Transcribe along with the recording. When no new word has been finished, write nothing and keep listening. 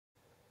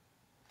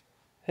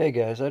Hey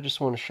guys, I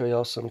just want to show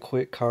y'all some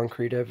quick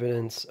concrete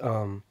evidence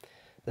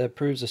that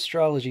proves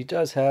astrology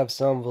does have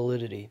some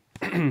validity.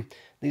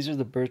 These are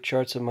the birth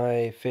charts of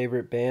my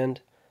favorite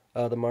band,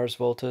 the Mars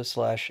Volta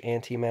slash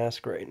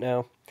Anti-Mask right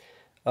now.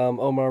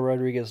 Omar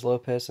Rodriguez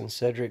Lopez and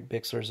Cedric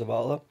Bixler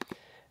Zavala.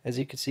 As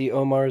you can see,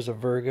 Omar is a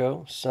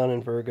Virgo, Sun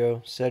in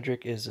Virgo.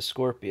 Cedric is a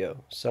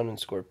Scorpio, Sun in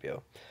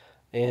Scorpio.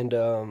 And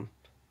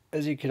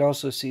as you can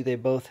also see, they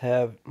both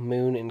have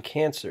Moon in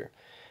Cancer.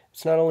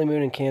 It's not only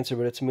Moon in Cancer,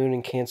 but it's Moon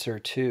in Cancer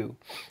too,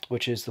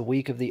 which is the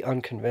week of the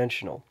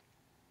unconventional.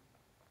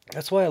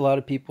 That's why a lot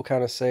of people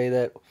kind of say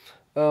that,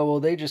 oh, well,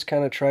 they just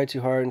kind of try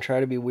too hard and try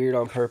to be weird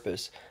on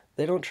purpose.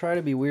 They don't try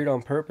to be weird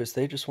on purpose.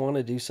 They just want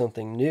to do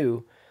something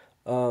new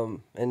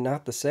and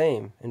not the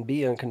same and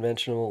be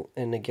unconventional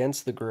and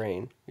against the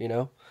grain.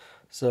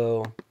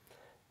 So,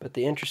 but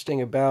the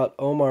interesting about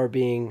Omar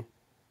being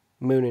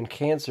Moon in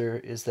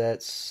Cancer is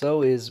that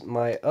so is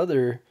my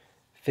other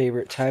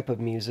favorite type of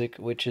music,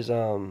 which is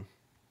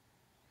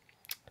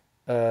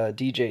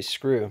DJ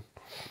Screw.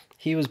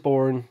 He was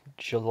born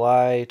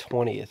July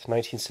 20th,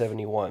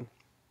 1971.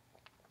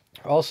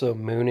 Also,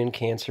 Moon in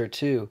Cancer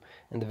too,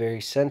 in the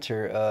very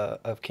center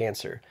of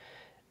Cancer.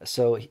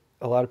 So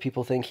a lot of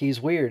people think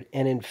he's weird,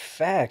 and in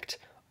fact,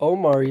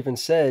 Omar even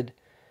said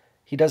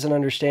he doesn't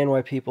understand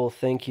why people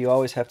think you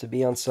always have to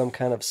be on some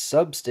kind of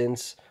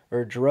substance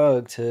or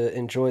drug to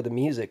enjoy the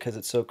music because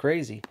it's so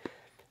crazy.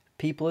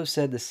 People have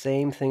said the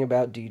same thing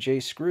about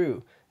DJ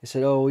Screw. They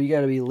said, "Oh, you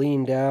got to be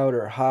leaned out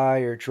or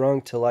high or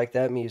drunk to like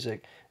that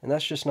music," and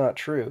that's just not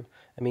true.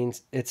 I mean,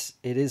 it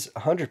is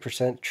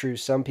 100% true.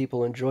 Some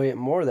people enjoy it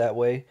more that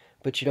way,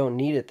 but you don't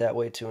need it that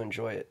way to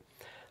enjoy it.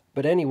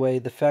 But anyway,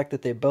 the fact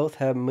that they both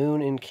have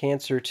Moon in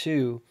Cancer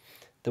too,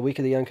 the week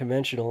of the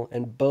unconventional,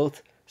 and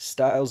both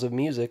styles of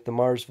music, the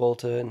Mars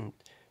Volta and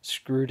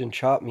screwed and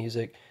chopped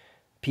music,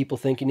 people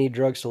think you need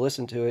drugs to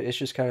listen to it. It's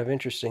just kind of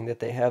interesting that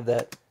they have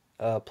that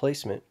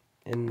placement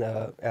in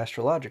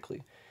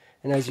astrologically.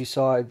 And as you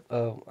saw,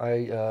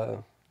 I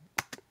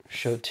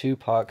showed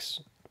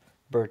Tupac's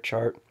birth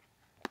chart.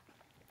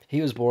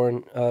 He was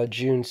born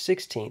June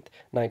 16th,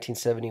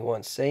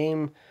 1971.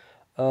 Same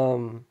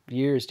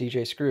year as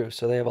DJ Screw.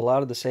 So they have a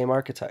lot of the same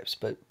archetypes.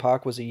 But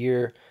Pac was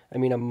a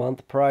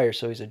month prior,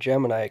 so he's a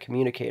Gemini, a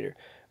communicator.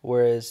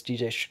 Whereas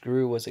DJ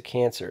Screw was a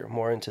Cancer,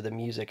 more into the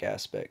music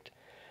aspect.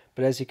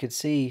 But as you can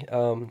see,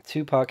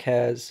 Tupac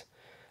has,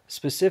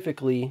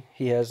 specifically,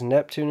 he has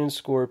Neptune in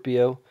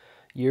Scorpio,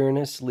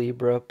 Uranus,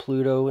 Libra,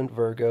 Pluto in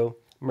Virgo,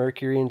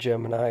 Mercury in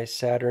Gemini,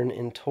 Saturn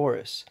in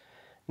Taurus.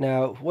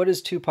 Now, what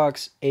is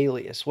Tupac's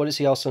alias? What is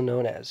he also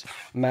known as?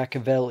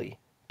 Machiavelli,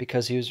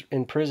 because he was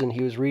in prison,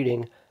 he was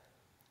reading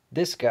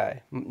this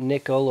guy,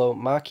 Niccolo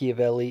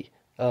Machiavelli.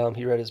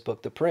 He read his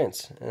book, The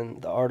Prince,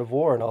 and The Art of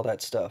War and all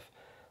that stuff.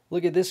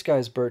 Look at this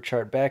guy's birth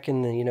chart. Back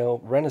in the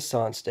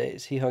Renaissance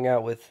days, he hung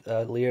out with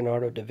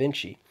Leonardo da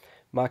Vinci.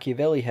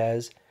 Machiavelli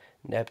has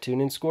Neptune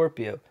in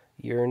Scorpio,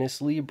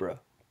 Uranus Libra,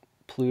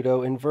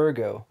 Pluto in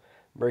Virgo,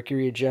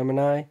 Mercury in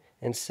Gemini,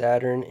 and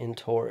Saturn in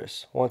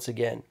Taurus. Once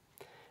again,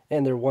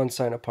 and they're one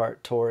sign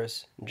apart,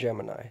 Taurus and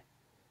Gemini.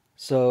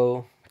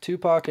 So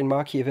Tupac and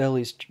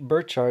Machiavelli's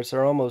birth charts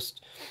are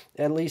almost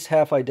at least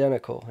half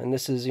identical, and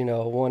this is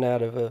one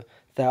out of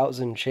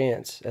 1,000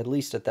 chance, at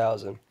least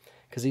 1,000,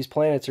 because these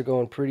planets are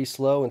going pretty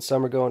slow, and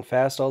some are going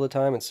fast all the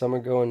time, and some are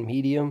going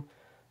medium.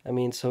 I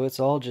mean, so it's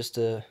all just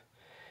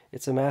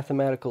it's a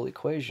mathematical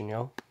equation,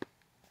 y'all.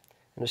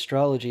 And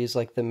astrology is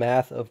like the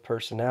math of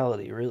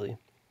personality, really.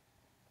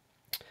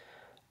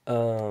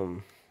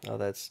 Oh,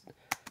 that's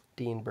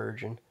Dean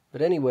Burgeon.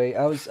 But anyway,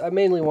 I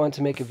mainly wanted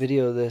to make a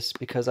video of this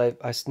because I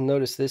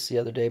noticed this the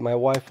other day. My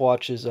wife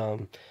watches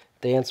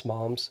Dance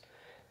Moms.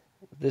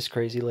 This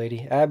crazy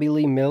lady, Abby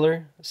Lee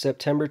Miller,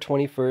 September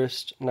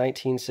 21st,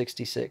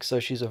 1966. So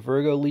she's a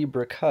Virgo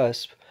Libra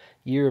cusp,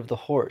 year of the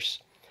horse.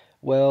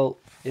 Well,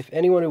 if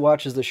anyone who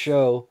watches the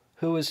show,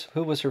 who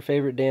was her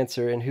favorite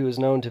dancer and who is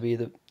known to be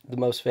the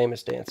most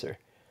famous dancer?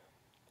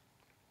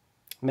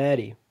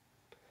 Maddie.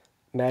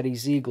 Maddie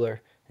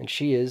Ziegler, and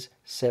she is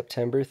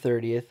September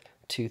 30th,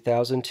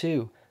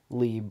 2002,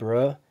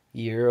 Libra,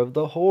 year of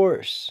the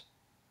horse.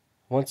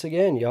 Once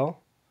again, y'all.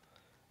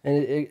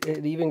 And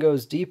it even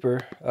goes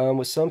deeper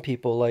with some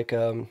people like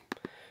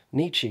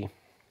Nietzsche.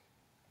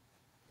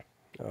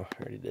 Oh,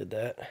 I already did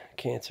that.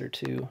 Cancer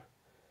too.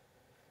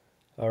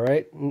 All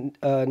right.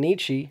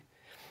 Nietzsche,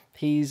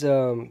 he's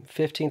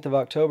 15th of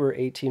October,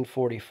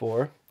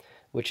 1844,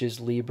 which is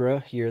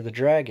Libra, year of the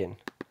dragon.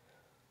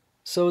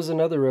 So is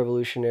another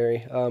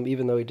revolutionary,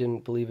 even though he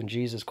didn't believe in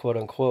Jesus, quote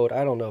unquote.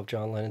 I don't know if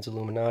John Lennon's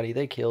Illuminati.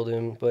 They killed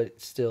him,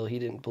 but still, he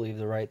didn't believe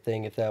the right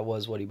thing if that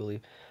was what he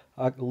believed.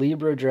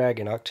 Libra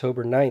Dragon,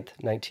 October 9th,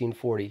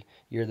 1940,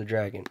 year of the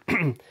dragon.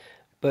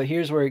 But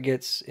here's where it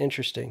gets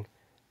interesting.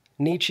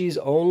 Nietzsche's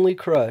only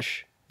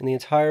crush in the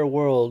entire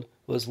world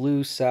was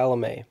Lou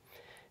Salome.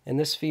 And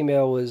this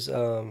female was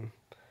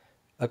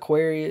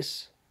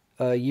Aquarius,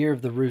 year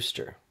of the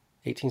rooster,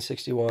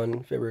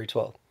 1861, February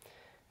 12th.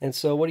 And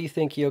so what do you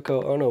think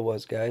Yoko Ono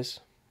was,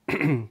 guys?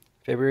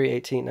 February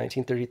 18,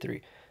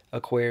 1933,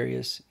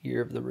 Aquarius,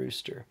 year of the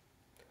rooster.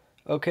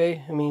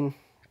 Okay, I mean,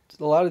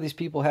 a lot of these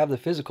people have the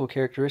physical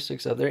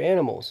characteristics of their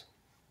animals.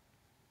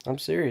 I'm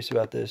serious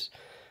about this.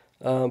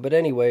 But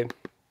anyway,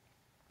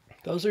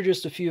 those are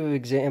just a few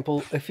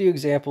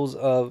examples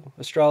of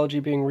astrology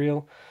being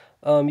real.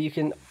 You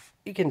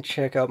can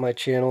check out my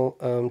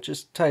channel.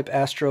 Just type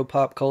Astro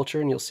Pop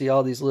Culture, and you'll see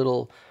all these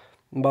little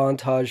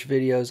montage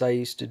videos I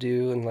used to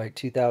do in like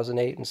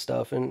 2008 and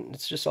stuff. And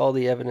it's just all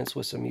the evidence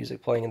with some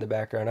music playing in the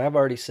background. I've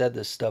already said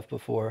this stuff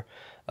before,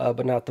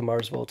 but not the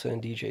Mars Volta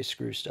and DJ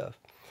Screw stuff.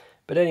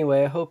 But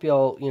anyway, I hope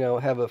y'all,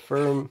 have a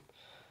firm,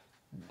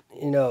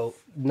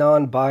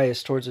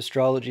 non-bias towards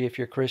astrology if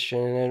you're Christian,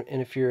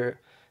 and if you're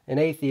an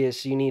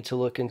atheist, you need to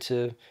look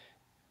into,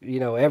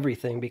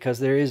 everything, because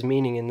there is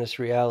meaning in this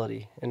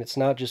reality, and it's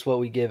not just what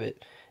we give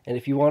it. And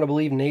if you want to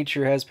believe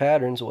nature has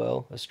patterns,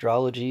 well,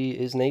 astrology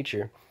is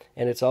nature,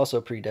 and it's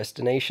also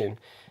predestination.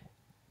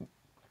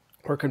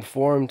 We're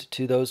conformed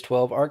to those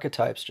 12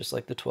 archetypes, just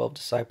like the 12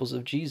 disciples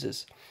of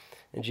Jesus.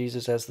 And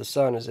Jesus, as the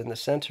Son, is in the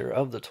center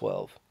of the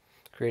 12,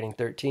 creating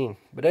 13.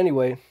 But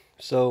anyway,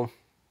 so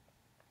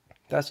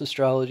that's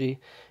astrology.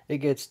 It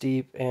gets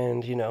deep,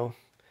 and,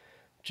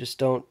 just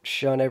don't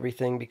shun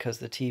everything because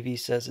the TV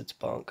says it's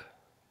bunk.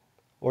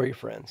 Or your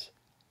friends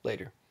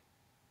later.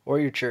 Or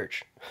your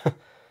church.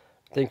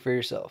 Think for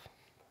yourself.